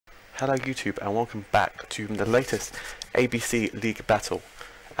Hello YouTube and welcome back to the latest ABC League battle,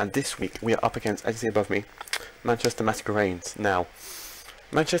 and this week we are up against, as you see above me, Manchester Masquerains. Now,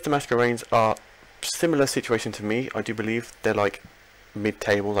 Manchester Masquerains are similar situation to me. I do believe they're like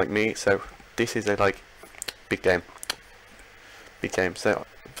mid-table like me, so this is a like big game. So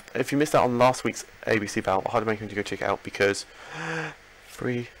if you missed out on last week's ABC battle, I highly recommend you go check it out because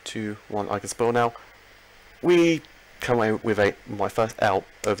 3, 2, 1, I can spoil now. We come away with my first L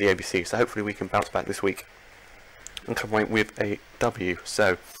of the ABC, so hopefully we can bounce back this week and come away with a W.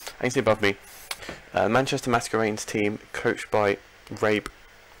 So, as you see above me, Manchester Masquerains team, coached by Rabe,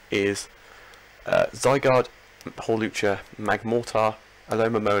 is Zygarde, Hawlucha, Magmortar,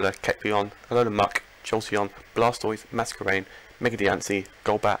 Alola Mola, Kecleon, Alola Muck, Jolteon, Blastoise, Masquerain, Mega Diancie,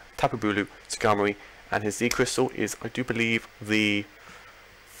 Golbat, Tapu Bulu, Skarmory, and his Z Crystal is, I do believe, the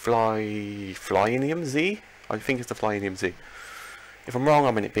Flyinium Z? I think it's the Flyinium Z. If I'm wrong,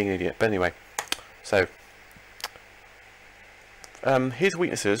 I'm being an idiot. But anyway, so his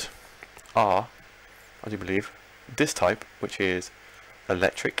weaknesses are, I do believe, this type, which is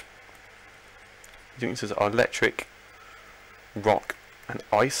electric. His weaknesses are electric, rock, and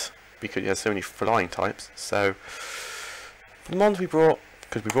ice, because he has so many flying types. So the mons we brought,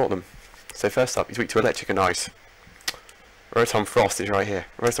 because we brought them. So first up, he's weak to electric and ice. Rotom Frost is right here.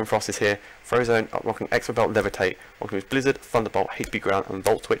 Rotom Frost is here. Frozone, rocking Expert Belt, Levitate, rocking with Blizzard, Thunderbolt, HP Ground, and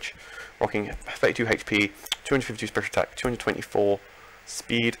Volt Switch, rocking 32 HP, 252 Special Attack, 224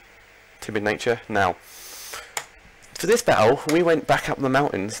 Speed, Timid Nature. Now, for this battle, we went back up the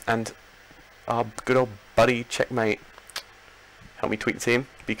mountains, and our good old buddy Checkmate helped me tweak the team,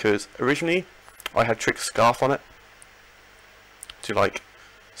 because originally I had Trick Scarf on it, to like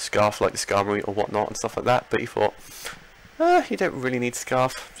scarf like the Skarmory or whatnot and stuff like that, but he thought, you don't really need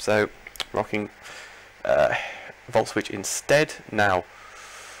Scarf, so rocking Volt Switch instead. Now,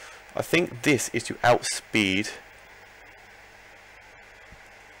 I think this is to outspeed.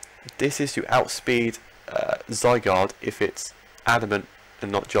 Zygarde if it's adamant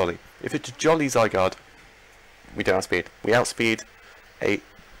and not jolly. If it's jolly Zygarde, we don't outspeed. We outspeed a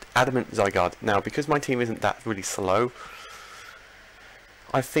adamant Zygarde. Now, because my team isn't that really slow,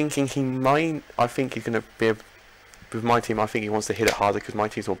 I'm thinking he might. I think he's going to be with my team. I think he wants to hit it harder because my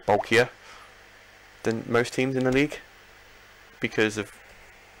team's more bulkier than most teams in the league, because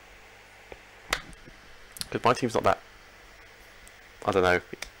my team's not that. I don't know.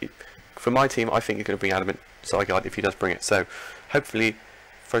 For my team, I think he's going to bring adamant Zygarde if he does bring it. So hopefully,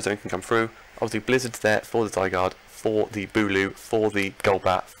 Frozone can come through. Obviously, Blizzard's there for the Zygarde, for the Bulu, for the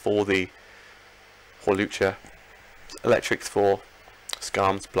Golbat, for the Hawlucha, Electrics for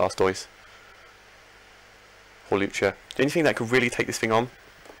Skarms, Blastoise, Hawlucha. The only thing that could really take this thing on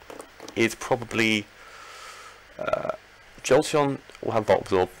is probably Jolteon will have Volt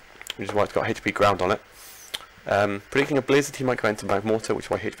Absorb, which is why it's got HP Ground on it. Predicting a Blizzard, he might go into Magmortar, which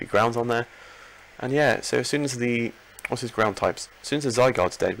is why HP Ground's on there. And yeah, so as soon as what's his ground types? As soon as the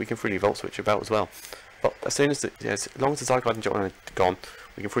Zygarde's dead, we can freely Volt Switch about as well. But as soon as as long as the Zygarde and Jolteon are gone,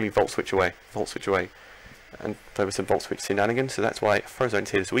 we can freely Volt Switch away, and play with some Volt Switch shenanigans. So that's why Frozone's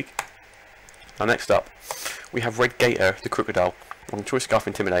here this week. Now next up, we have Red Gator, the Crocodile, rocking Choice Scarf,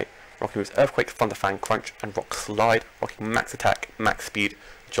 Intimidate, rocking with Earthquake, Thunder Fang, Crunch, and Rock Slide, rocking Max Attack, Max Speed,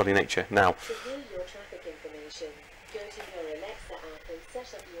 Jolly Nature. Now, to view your traffic information, go to your Alexa app and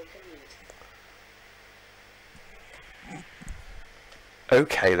set up your commute.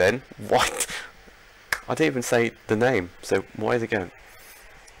 Okay then, what? I didn't even say the name, so why is it going?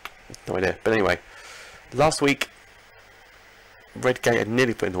 No idea. But anyway, last week, Red Gator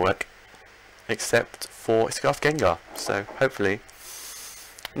nearly put in the work, except for Scarf Gengar. So hopefully,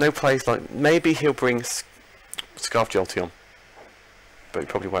 no plays like, maybe he'll bring Scarf Jolteon, but he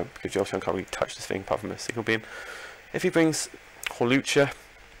probably won't, because Jolteon can't really touch this thing apart from a Signal Beam. If he brings Hawlucha,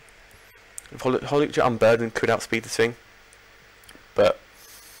 Hawlucha Unburdened could outspeed this thing, but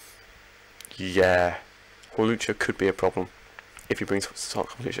yeah, Hawlucha could be a problem if he brings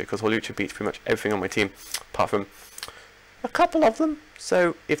Hawlucha, because Hawlucha beats pretty much everything on my team apart from a couple of them.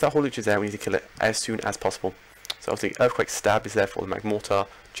 So if that Hawlucha is there, we need to kill it as soon as possible. So obviously Earthquake Stab is there for the Magmortar,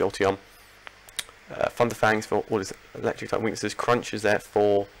 Jolteon, Thunder Fangs for all his electric type weaknesses, Crunch is there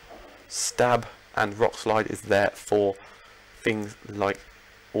for Stab, and Rock Slide is there for things like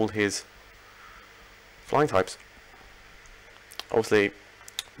all his flying types. Obviously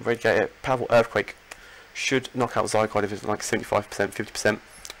Red Gator, Powerful Earthquake should knock out Zygarde if it's like 75%, 50%.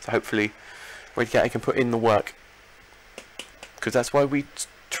 So hopefully Red Gator can put in the work, because that's why we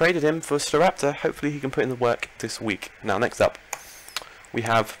traded him for Staraptor. Hopefully he can put in the work this week. Now next up, we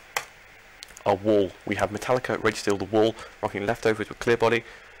have our wall. We have Metallica, Registeel, the wall, rocking Leftovers with Clear Body,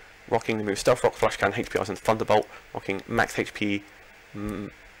 rocking the move Stealth Rock, Flash Cannon, HP Ice, and Thunderbolt, rocking max HP,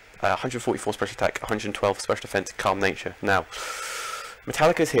 144 special attack, 112 special defense, Calm Nature. Now,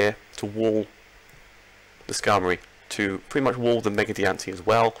 Metallica is here to wall the Skarmory, to pretty much wall the Mega Diancie as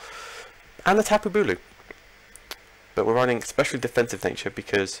well, and the Tapu Bulu. But we're running especially defensive nature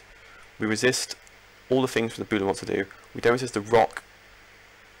because we resist all the things the Bulu wants to do. We don't resist the rock.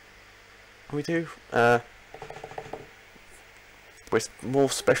 We do. We're more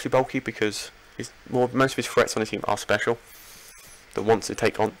specially bulky because most of his threats on his team are special. That wants to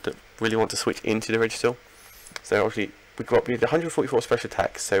take on, that really want to switch into the Registeel. So obviously we got the 144 special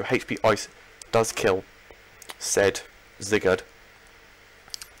attacks. So HP Ice does kill said Zygarde,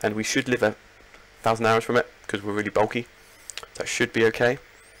 and we should live 1,000 arrows from it because we're really bulky. That should be okay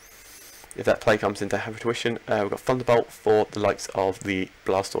if that play comes into fruition. We've got Thunderbolt for the likes of the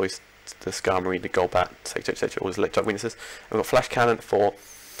Blastoise, the Skarmory, the Golbat, etc., all those electric weaknesses. And we've got Flash Cannon for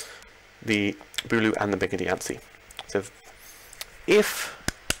the Bulu and the Mega Diancie. So if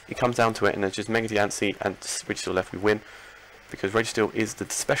it comes down to it and there's just Mega Diancie and Registeel left, we win, because Registeel is the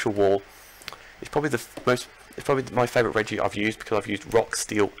special wall. It's probably my favourite Regi I've used because I've used Rock,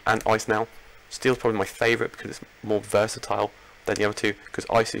 Steel and Ice now. Steel's probably my favourite because it's more versatile than the other two, because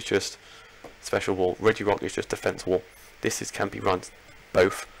Ice is just special wall, Regirock is just defense wall. This can be run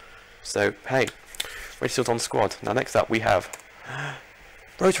both. So hey, Registeel's on the squad. Now next up we have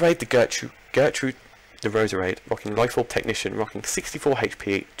Roserade the Gertrude the Roserade, rocking Life Orb Technician, rocking 64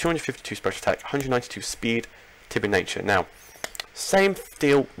 HP, 252 special attack, 192 speed, Timid Nature. Now, same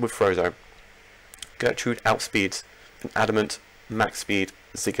deal with Frozone. Gertrude outspeeds an Adamant max speed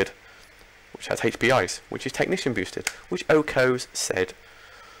Zygarde, which has HP Ice, which is Technician boosted, which OHKO's said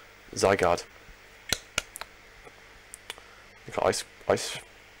Zygarde. We've got Ice.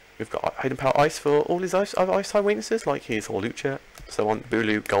 We've got Hidden Power Ice for all his other Ice type weaknesses, like his Hawlucha, so on,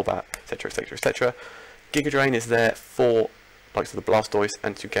 Bulu, Golbat, etc. Giga Drain is there for likes of the Blastoise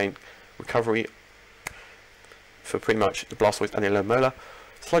and to gain recovery for pretty much the Blastoise and the Alomola.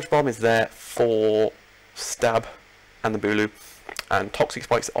 Sludge Bomb is there for Stab and the Bulu, and Toxic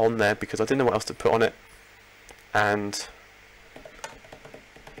Spike's on there because I didn't know what else to put on it, and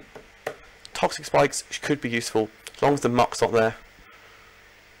Toxic Spikes could be useful as long as the Muck's not there.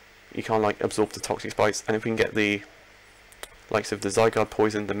 You can't like absorb the Toxic Spikes, and if we can get the likes of the Zygarde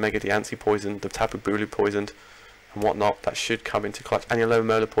poisoned, the Mega Diancie poisoned, the Tapu Bulu poisoned and whatnot, that should come into clutch, and the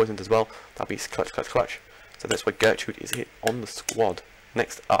Alomola poisoned as well, that'd be clutch. So that's why Gertrude is here on the squad.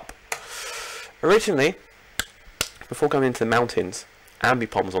 Next up, originally before going into the mountains,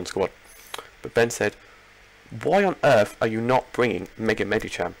 Ambipom was on squad, but Ben said, why on earth are you not bringing Mega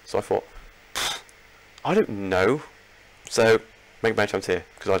Medicham? So I thought, I don't know, so Mega Medicham's here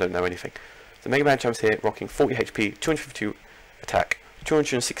because I don't know anything. So Mega Medicham's here, rocking 40 HP, 252 attack,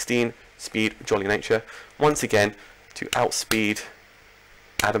 216 speed, Jolly Nature, once again to outspeed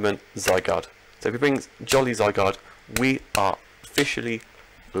Adamant Zygarde. So if he brings Jolly Zygarde, we are officially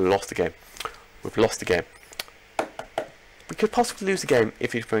lost the game. We've lost the game. We could possibly lose the game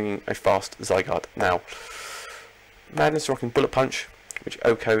if he's bringing a fast Zygarde. Now, Madness rocking Bullet Punch, which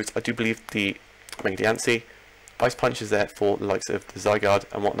OHKO's, I do believe, the Mega Diancie. Ice Punch is there for the likes of the Zygarde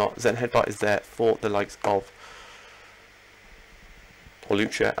and whatnot. Zen Headbutt is there for the likes of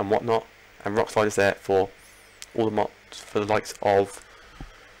Hawlucha and whatnot. And Rock Slide is there for all the mods, for the likes of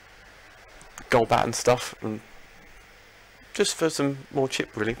Golbat and stuff. And just for some more chip,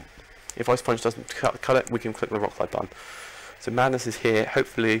 really. If Ice Punch doesn't cut it, we can click the Rock Slide button. So Madness is here.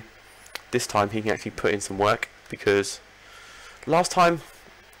 Hopefully this time he can actually put in some work, because last time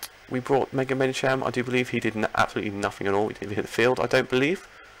we brought Mega Medicham, I do believe he did absolutely nothing at all. He didn't hit the field, I don't believe.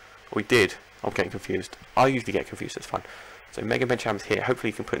 Or he did. I'm getting confused. I usually get confused, that's fine. So Mega Medicham is here.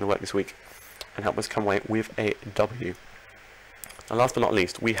 Hopefully he can put in the work this week and help us come away with a W. And last but not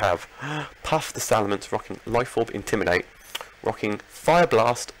least, we have Puff the Salamence rocking Life Orb Intimidate, rocking Fire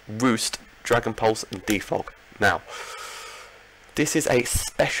Blast, Roost, Dragon Pulse and Defog. Now, this is a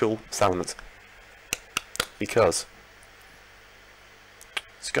special Salamence because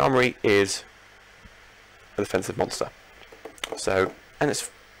Skarmory is a defensive monster. So, and it's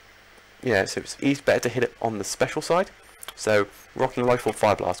better to hit it on the special side. So, rocking Life Orb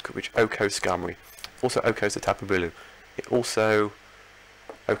Fire Blast, which OHKO's Skarmory. Also OHKO's the Tapu Bulu. It also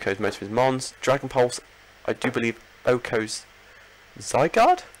OHKO's most of his Mons. Dragon Pulse, I do believe OHKO's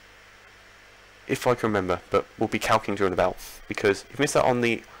Zygarde? If I can remember, but we'll be calcing during the battle. Because if you missed out on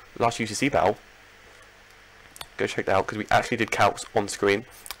the last UCC battle, go check that out, because we actually did calcs on screen.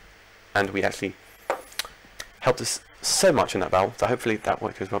 And we actually helped us so much in that battle. So hopefully that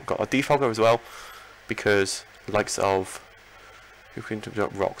worked as well. We've got our Defoger as well, because the likes of Who can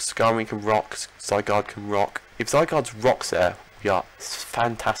rock? Skarmory can rock. Zygarde can rock. If Zygarde's rocks there, we are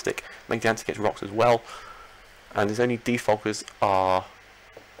fantastic. Meganium gets rocks as well. And his only defaulters are...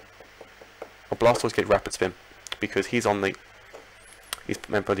 Well, Blastoise gets Rapid Spin. Because he's on the... He's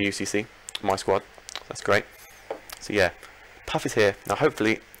a member of the UCC. My squad. That's great. So yeah. Puff is here. Now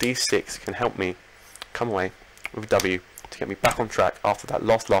hopefully these 6 can help me come away with a W to get me back on track after that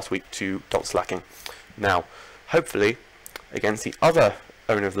loss last week to Dot Slacking. Now, hopefully, against the other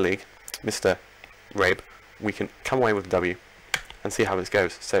owner of the league, Mr. Rabe, we can come away with a W and see how this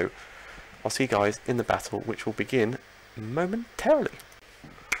goes. So, I'll see you guys in the battle, which will begin momentarily.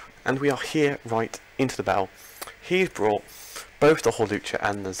 And we are here right into the battle. He's brought both the Hawlucha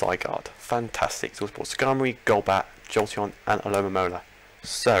and the Zygarde. Fantastic. So he's brought Skarmory, Golbat, Jolteon, and Alomomola.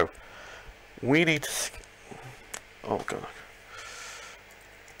 So, we need to... Oh, God.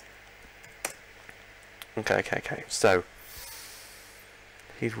 Okay. So,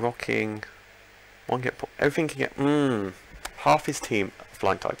 he's rocking... Everything can get... half his team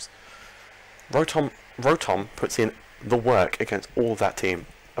flying types. Rotom puts in the work against all of that team,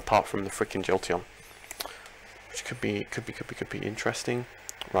 apart from the freaking Jolteon, which could be interesting.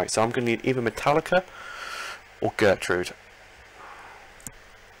 Right, so I'm going to need either Metallica or Gertrude.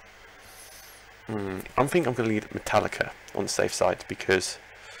 I think I'm going to need Metallica on the safe side, because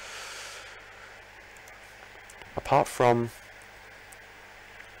apart from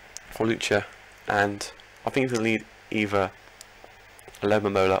Hawlucha, and I think he's going to need either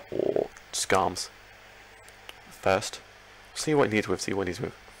Alomomola or Skarms first. See what he leads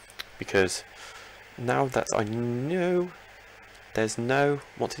with, because now that I know there's no...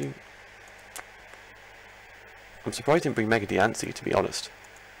 What did he... I'm surprised he didn't bring Mega Diancie, to be honest.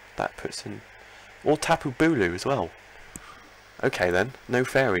 That puts in... Or Tapu Bulu as well. Okay then, no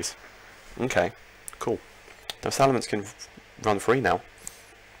fairies. Okay, cool. Now Salamence can run free now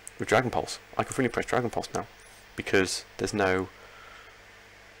with Dragon Pulse. I can freely press Dragon Pulse now, because there's no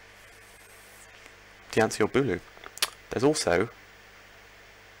Diancie or Bulu. There's also...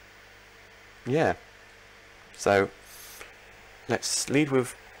 Yeah. So, let's lead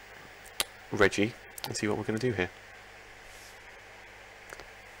with Reggie and see what we're going to do here.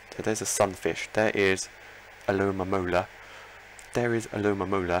 So there's a Sunfish. There is Alomomola. There is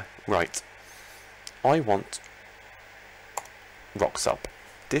Alomomola. Right. I want Rocks Up.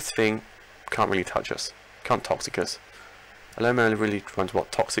 This thing can't really touch us. Can't Toxic us. Alomomola really runs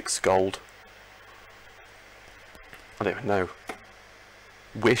what? Toxic, Scold. I don't even know.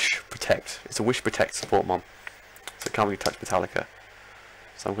 Wish, Protect. It's a Wish Protect support mon. So it can't really touch Metallica.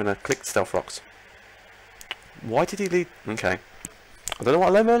 So I'm going to click Stealth Rocks. Why did he lead? Okay. I don't know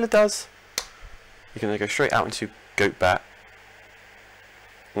what Alomomola does. You're going to go straight out into Goat Bat.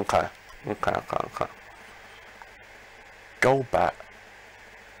 Okay. Golbat.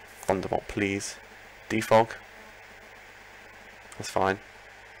 Thunderbolt, please. Defog. That's fine.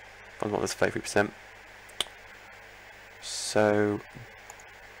 Thunderbolt is 33%. So,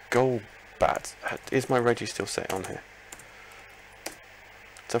 Golbat. Is my Reggie still set on here?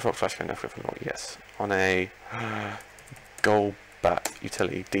 Stealth Rock Flash Cannon, yes. On a Golbat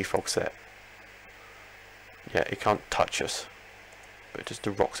utility defog set. Yeah, it can't touch us. But just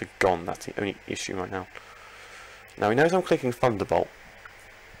the rocks are gone, that's the only issue right now. Now he knows I'm clicking Thunderbolt.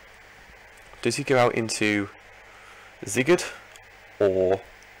 Does he go out into Zygarde or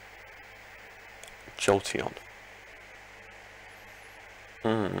Jolteon?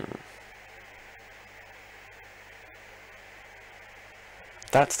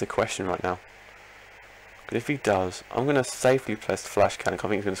 That's the question right now. But if he does, I'm going to safely press Flash Cannon. I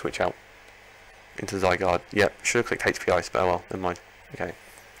think he's going to switch out into Zygarde. Yep, should have clicked HP Ice, but oh well, never mind. Okay.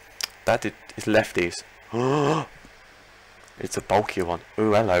 That is lefties. It's a bulkier one.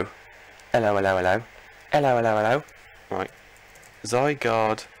 Ooh, hello. Hello. Right.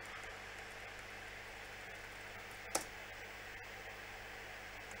 Zygarde.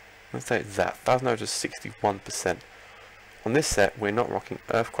 Let's say it's that. 1,061%. On this set, we're not rocking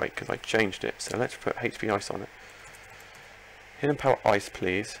Earthquake because I changed it. So let's put HP Ice on it. Hidden Power Ice,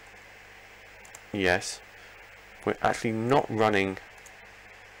 please. Yes. We're actually not running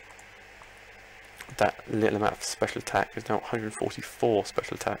that little amount of special attack. There's now 144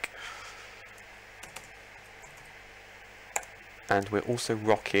 special attack. And we're also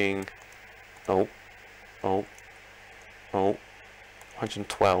rocking... Oh.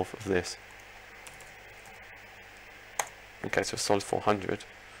 112 of this. Okay, so a solid 400.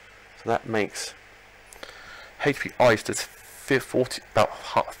 So that makes HP Ice does about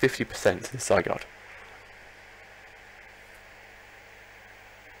 50% to the Zygarde.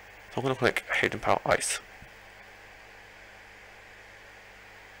 So I'm going to click Hidden Power Ice.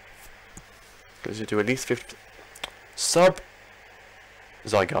 Let's do at least 50. Sub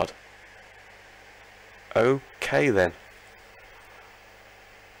Zygarde. Okay then.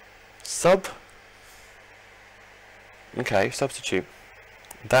 Sub. Okay, substitute.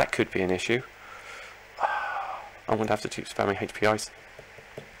 That could be an issue. I'm going to have to keep spamming HP Ice.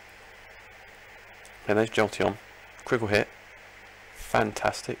 And there's Jolteon. Critical hit.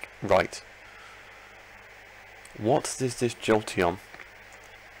 Fantastic. Right. What does this Jolteon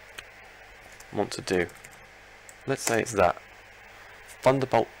want to do? Let's say it's that.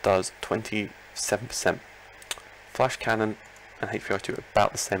 Thunderbolt does 27%. Flash Cannon and HP Ice do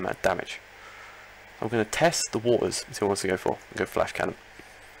about the same amount of damage. I'm going to test the waters and see what it wants to go for. Go Flash Cannon.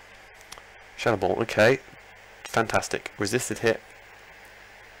 Shadow Ball, okay. Fantastic. Resisted hit.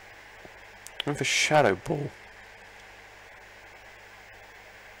 I'm for Shadow Ball.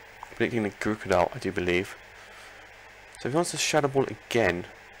 Predicting the Crocodile, I do believe. So if he wants to Shadow Ball again,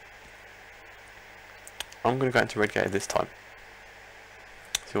 I'm going to go into Red Gate this time.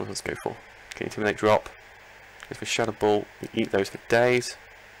 See what he wants to go for. Okay, Intimidate drop. Goes for Shadow Ball. We eat those for days.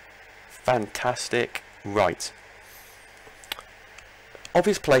 Fantastic. Right.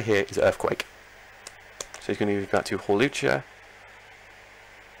 Obvious play here is Earthquake. So he's going to go back to Hawlucha,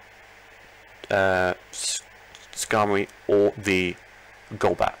 Skarmory, or the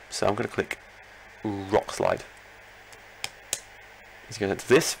Golbat. So I'm going to click Rock Slide. He's going to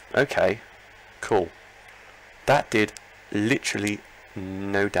this. Okay. Cool. That did literally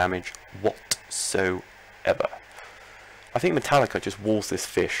no damage whatsoever. I think Metallica just walls this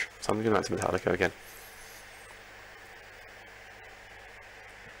fish. So I'm going back to Metallica again.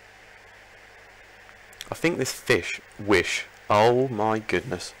 I think this fish, Wish. Oh my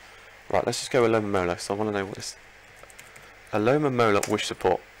goodness. Right, let's just go Alomomola, so I want to know what this... Alomomola, Wish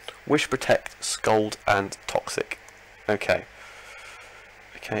support. Wish, Protect, Scold, and Toxic. Okay.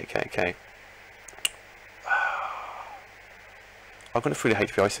 Okay. I'm going to freely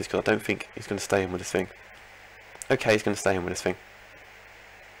HP Ice this because I don't think he's going to stay in with this thing. Okay, he's going to stay in with this thing.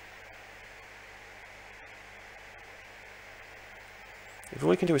 If all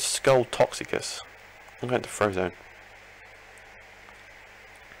we can do is Skull Toxicus, I'm going to Frozone.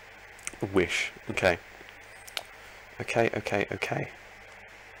 Wish. Okay. Okay.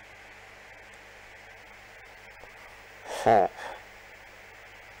 Huh.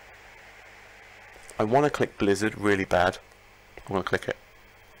 I want to click Blizzard really bad. I want to click it.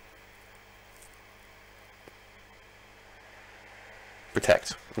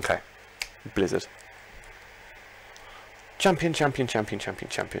 Protect. Okay. Blizzard. Champion.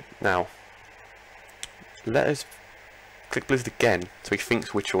 Now, let us click Blizzard again so he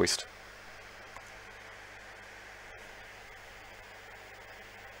thinks we're choiced.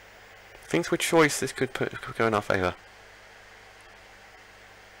 Thinks we're choiced, this could go in our favour.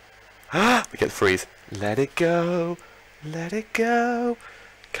 Ah! We get the freeze. Let it go.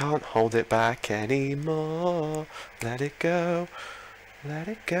 Can't hold it back anymore. Let it go.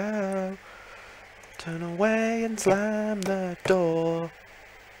 Turn away and slam the door.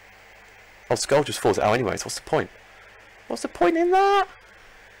 Oh, Skull just falls out anyways. What's the point? What's the point in that?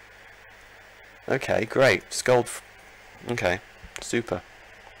 Okay, great. Skull. Okay, super.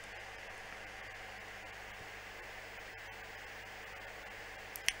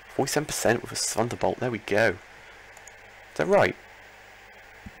 %47 with a Thunderbolt. There we go. Is that right?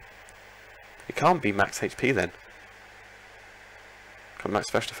 It can't be max HP then. Got max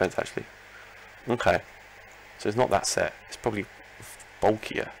special defense actually. Okay. So it's not that set. It's probably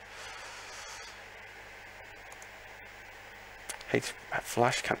bulkier. Hate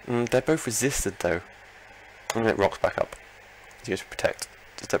Flash Cannon. They're both resisted though. I'm gonna get rocks back up. He goes to Protect.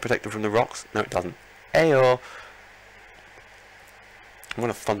 Does that protect them from the rocks? No, it doesn't. Ayo! I'm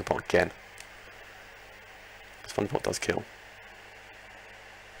gonna Thunderbolt again. This Thunderbolt does kill.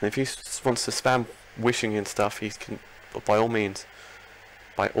 And if he wants to spam wishing and stuff, he can, by all means,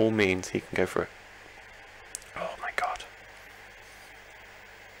 he can go for it. Oh my god.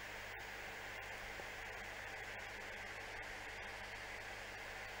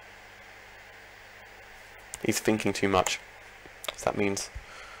 He's thinking too much. So that means...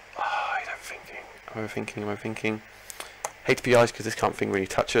 Oh, he's overthinking. Am I thinking? HP Ice because this can't thing really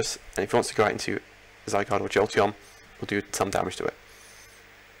touch us. And if he wants to go out into Zygarde or Jolteon, we'll do some damage to it.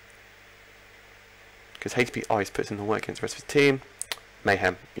 Because HP Ice puts in the work against the rest of his team.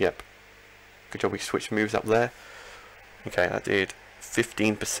 Mayhem, yep. Good job we switched moves up there. Okay, that did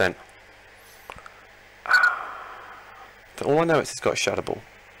 15%. So all I know is it's got a Shadow Ball.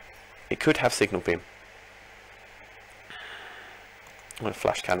 It could have Signal Beam. I'm going to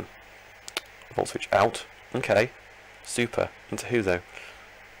Flash Cannon. Volt Switch out. Okay. Super. Into who though?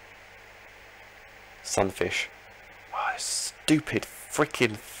 Sunfish. Oh, stupid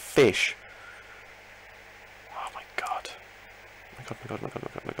freaking fish. Oh my god. My god, my god, my god, my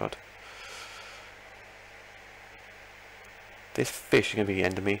god, my god. This fish is going to be the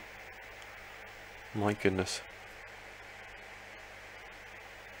end of me. My goodness.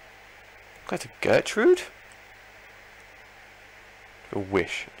 That's a Gertrude? A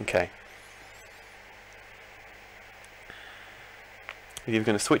wish, okay. You're either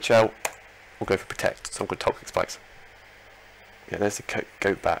going to switch out or go for protect. So I'm going to toxic spikes. Yeah, there's the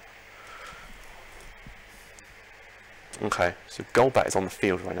goat bat. Okay, so gold bat is on the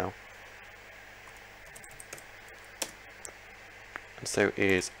field right now. And so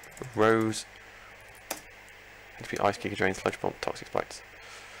is Rose. HP ice kick, drain, sludge bomb, toxic spikes.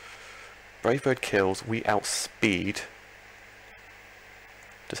 Brave bird kills, we outspeed.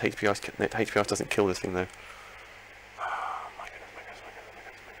 Does HP ice kill? No, HP ice doesn't kill this thing though. Oh, my goodness, my goodness, my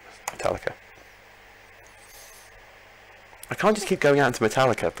goodness, my goodness, my goodness. Metallica. I can't just keep going out into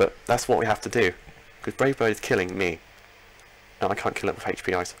Metallica, but that's what we have to do. Because Brave Bird is killing me. And I can't kill it with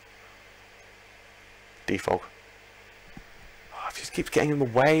HP ice. Defog. Oh, it just keeps getting in the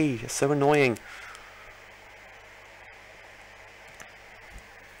way. It's so annoying.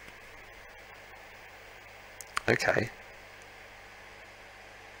 Okay.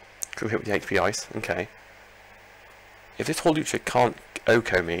 Could we hit with the HP ice? Okay. If this Holucha can't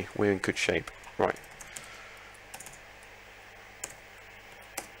Oko me, we're in good shape. Right.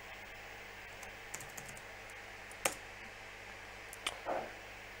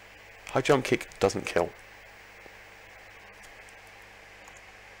 High jump kick doesn't kill.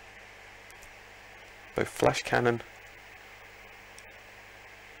 Both flash cannon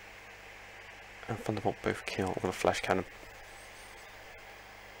and thunderbolt both kill with a flash cannon.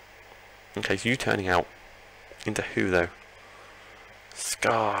 Okay, so you turning out into who though?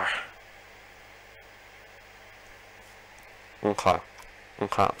 Scar. Okay.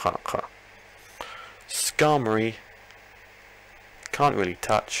 Skarmory can't really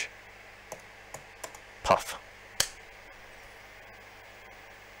touch. Puff.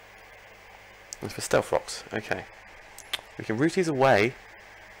 That's for stealth rocks. Okay. We can root these away.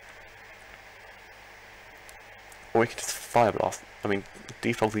 Or we can just fire blast. I mean,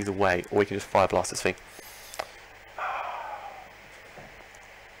 default these away, or we can just fire blast this thing.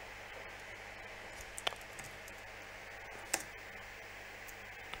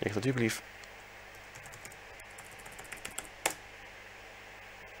 Yeah, because I do believe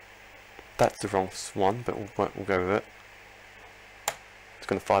that's the wrong one, but we'll go with it. It's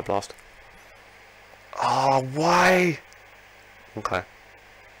going to fire blast. Oh, why? Okay.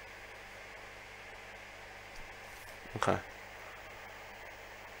 Okay.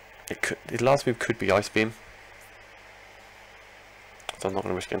 The last move could be Ice Beam. So I'm not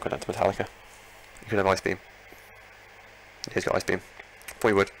going to risk going down to Metallica. You could have Ice Beam. He's got Ice Beam. Thought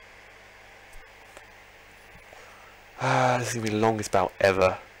he would. This is going to be the longest bout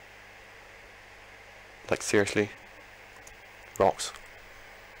ever. Like, seriously. Rocks.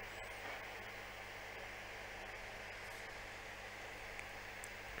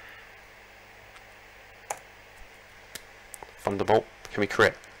 Thunderbolt. Can we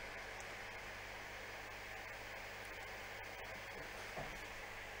crit?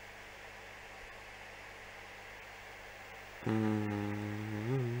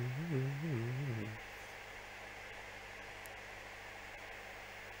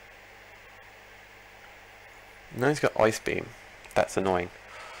 No, he's got Ice Beam. That's annoying.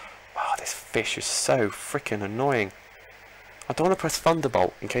 Wow, this fish is so freaking annoying. I don't want to press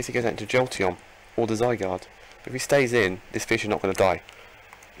Thunderbolt in case he goes out into Jolteon or the Zygarde. But if he stays in, this fish is not going to die.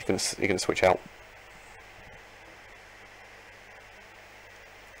 He's going to switch out.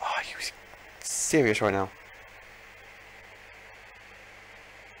 Oh, are you serious right now?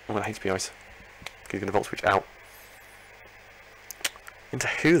 I'm going to HP Ice. He's going to Volt Switch out. Into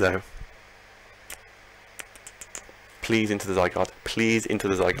who though? Please into the Zygarde. Please into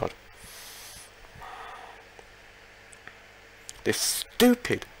the Zygarde. This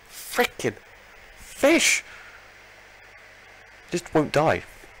stupid freaking fish just won't die.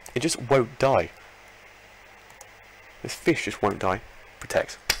 It just won't die. This fish just won't die.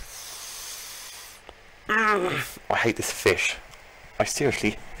 Protects. I hate this fish. I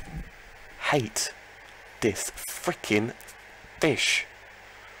seriously hate this freaking fish.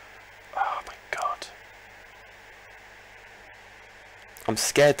 Oh my god. I'm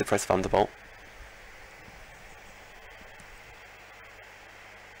scared to press Thunderbolt.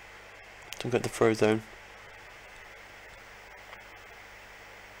 Don't get the throw zone.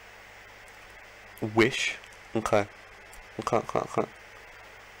 Wish. Okay. Okay.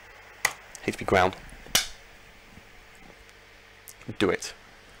 HP ground. Do it.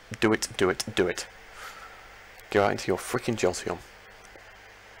 Do it, do it, do it. Go out into your freaking Jolteon.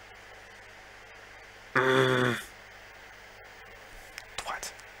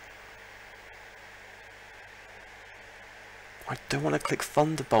 Twat. I don't want to click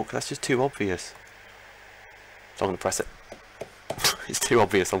Thunderbolt, that's just too obvious. So I'm going to press it. It's too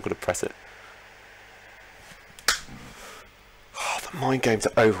obvious, I'm going to press it. Oh, the mind games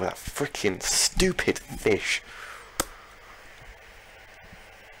are over, that freaking stupid fish.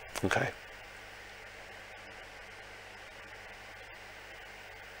 Okay.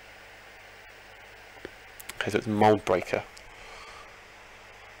 Okay, so it's Mold Breaker.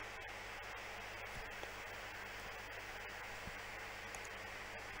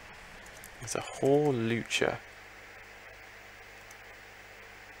 It's a Horlucha.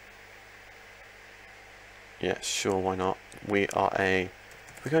 Yeah, sure, why not? We're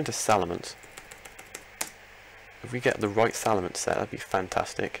going to Salamence. If we get the right Salamence set, that'd be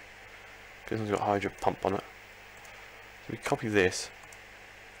fantastic. Because it's got Hydro Pump on it. So we copy this.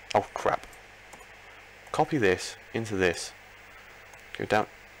 Oh crap. Copy this into this. Go down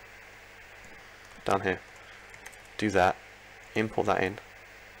here. Do that. Import that in.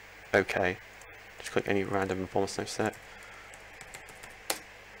 Okay. Just click any random Bomb Snow set.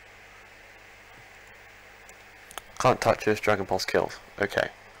 Can't touch this, Dragon Pulse kills. Okay.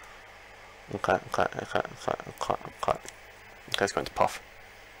 Okay, let's go into Puff.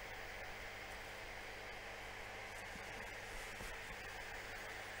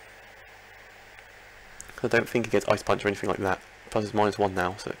 I don't think it gets Ice Punch or anything like that. Plus it's -1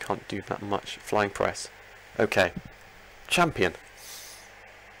 now, so it can't do that much. Flying Press. Okay. Champion.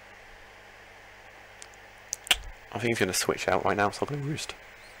 I think he's going to switch out right now, so I'm going to Roost.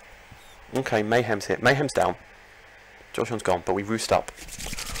 Okay, Mayhem's hit. Mayhem's down. Jolteon's gone, but we Roost up.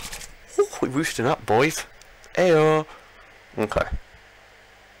 Ooh, we're roosting up, boys. Ayo. Okay.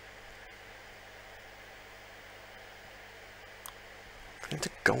 Into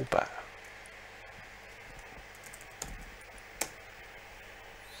Golbat.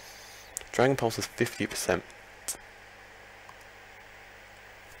 Dragon Pulse is 50%.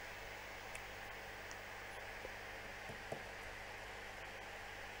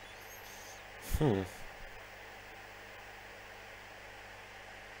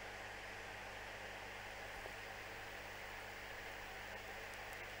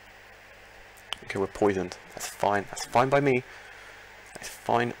 Okay, we're poisoned. That's fine. That's fine by me. That's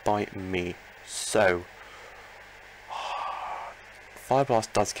fine by me. So, Fire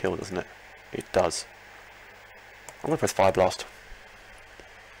Blast does kill, doesn't it? It does. I'm going to press Fire Blast.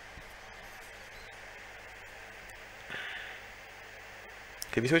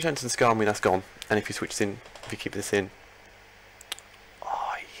 Okay, if you switch out to the Skarmory, that's gone. And if you switch this in, if you keep this in.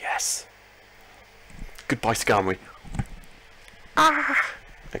 Oh, yes. Goodbye, Skarmory. Ah!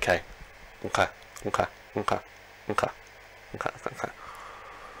 Okay. Okay. Okay. Okay. Okay. Okay. Okay.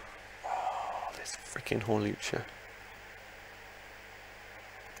 Oh, this freaking Horlucha.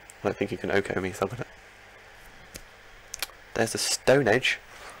 I don't think you can OHKO me, so I'm gonna... There's the Stone Edge.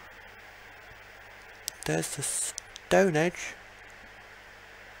 There's the Stone Edge.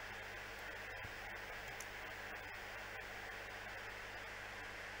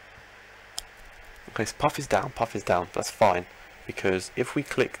 Okay, so Puff is down, that's fine. Because if we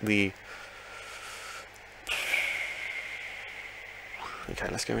click the... Okay,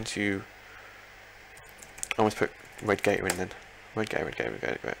 let's go into... I almost put Red Gator in then. Red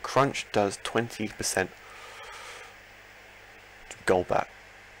Gator. Crunch does 20% Golbat.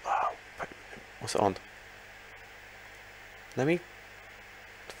 Oh, what's it on? Let me...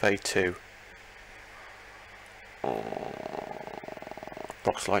 Phase 2.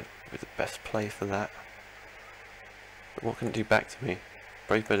 Rock Slide is the best play for that. But what can it do back to me?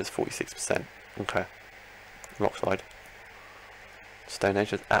 Brave Bird is 46%. Okay. Rock Slide. Stone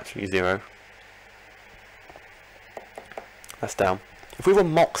Edge is absolutely 0. That's down. If we were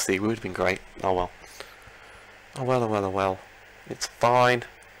Moxie, we would have been great. Oh well. Oh well, oh well, oh well. It's fine.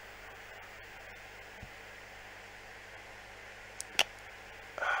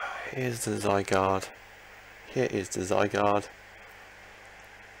 Here's the Zygarde. Here is the Zygarde.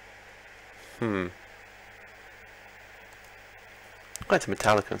 I'll go to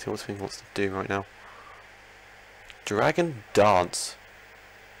Metallica and see what this thing wants to do right now. Dragon Dance.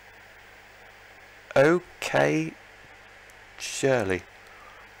 Okay, Shirley.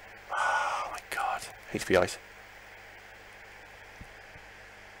 Oh my god. HP Ice.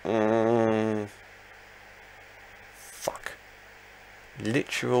 Fuck.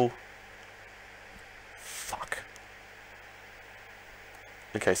 Literal. Fuck.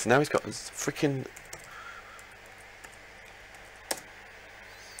 Okay, so now he's got this freaking...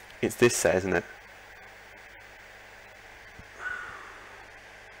 It's this set, isn't it?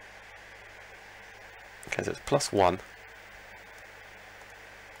 Okay, so it's +1.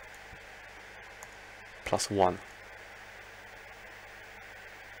 +1.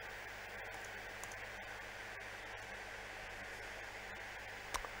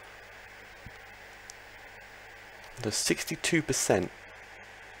 There's 62%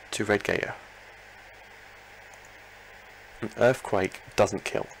 to Red Gator. An Earthquake doesn't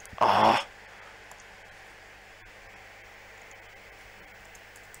kill. Ah!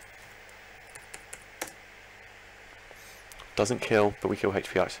 Doesn't kill, but we kill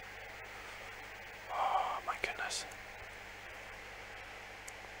HP Ice. Oh my goodness.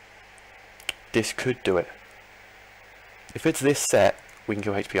 This could do it. If it's this set, we can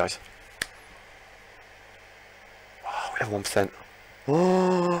kill HP Ice. Oh, we have 1%.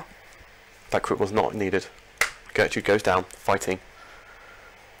 Oh, that crit was not needed. Gertrude goes down, fighting.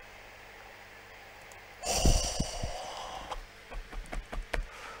 Oh.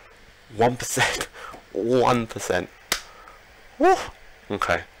 1%. 1%. Woo.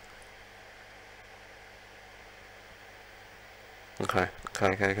 Okay.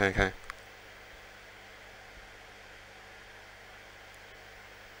 Okay.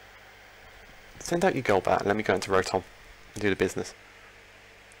 Send out your Golbat and let me go into Rotom and do the business.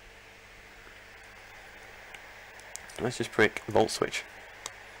 Let's just prick Volt Switch.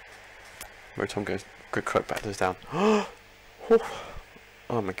 Rotom goes, good croak back goes down. Oh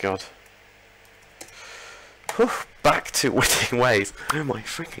my god. Back to winning ways. Oh my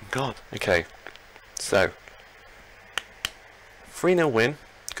freaking god. Okay, so 3-0 win.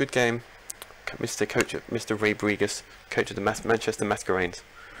 Good game. Mr. Ray Brigas, coach of the Manchester Masquerains.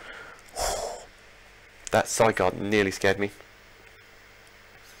 That side guard nearly scared me.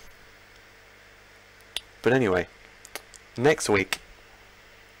 But anyway, next week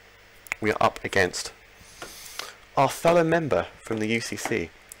we are up against our fellow member from the UCC.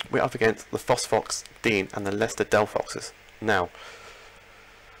 We're up against the Phosfox Dean and the Leicester Delphoxes. Now,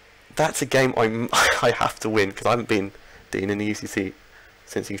 that's a game I have to win because I haven't been Dean in the UCC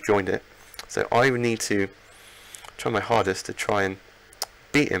since he's joined it. So I need to try my hardest to try and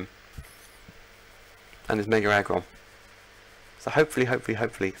beat him and his Mega Aggron. So hopefully,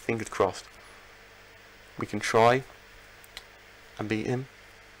 fingers crossed, we can try and beat him.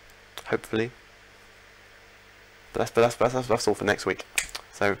 Hopefully. But that's all for next week.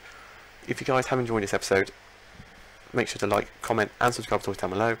 So if you guys have enjoyed this episode, make sure to like, comment and subscribe to us down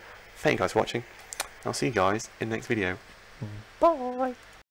below. Thank you guys for watching. I'll see you guys in the next video. Bye!